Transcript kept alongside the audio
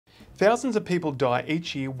Thousands of people die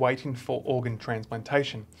each year waiting for organ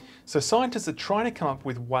transplantation. So scientists are trying to come up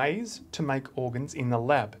with ways to make organs in the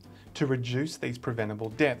lab to reduce these preventable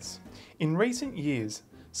deaths. In recent years,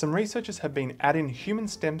 some researchers have been adding human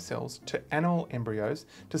stem cells to animal embryos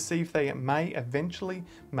to see if they may eventually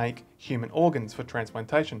make human organs for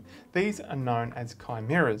transplantation. These are known as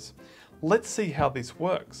chimeras. Let's see how this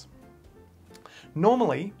works.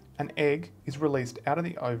 Normally, an egg is released out of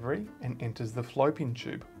the ovary and enters the fallopian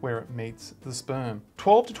tube where it meets the sperm.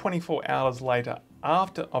 12 to 24 hours later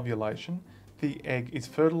after ovulation, the egg is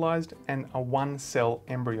fertilized and a one-cell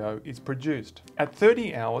embryo is produced. At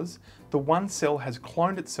 30 hours, the one cell has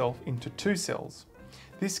cloned itself into two cells.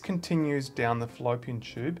 This continues down the fallopian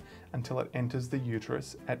tube until it enters the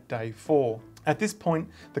uterus at day 4. At this point,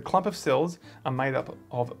 the clump of cells are made up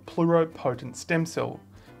of pluripotent stem cells,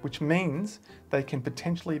 which means they can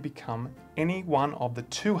potentially become any one of the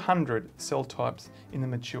 200 cell types in the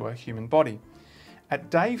mature human body. At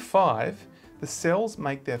day 5, the cells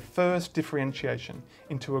make their first differentiation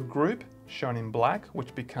into a group shown in black,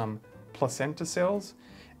 which become placenta cells,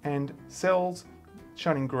 and cells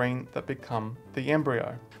shown in green that become the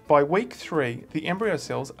embryo. By week 3, the embryo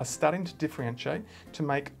cells are starting to differentiate to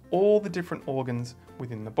make all the different organs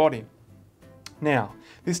within the body. Now,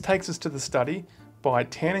 this takes us to the study by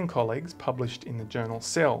Tan and colleagues published in the journal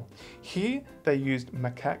Cell. Here they used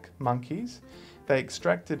macaque monkeys. They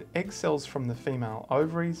extracted egg cells from the female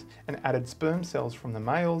ovaries and added sperm cells from the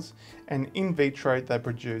males, and in vitro they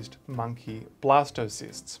produced monkey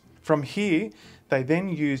blastocysts. From here, they then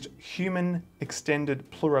used human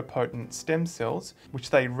extended pluripotent stem cells,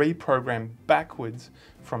 which they reprogrammed backwards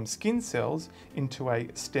from skin cells into a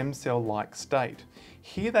stem cell-like state.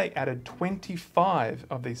 Here they added 25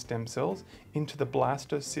 of these stem cells into the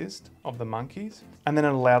blastocyst of the monkeys and then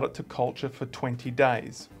allowed it to culture for 20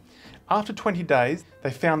 days. After 20 days,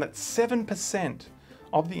 they found that 7%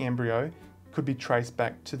 of the embryo could be traced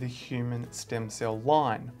back to the human stem cell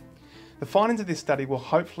line. The findings of this study will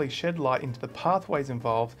hopefully shed light into the pathways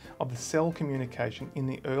involved of the cell communication in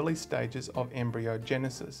the early stages of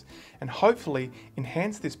embryogenesis and hopefully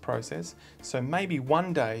enhance this process so maybe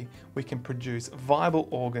one day we can produce viable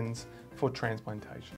organs for transplantation.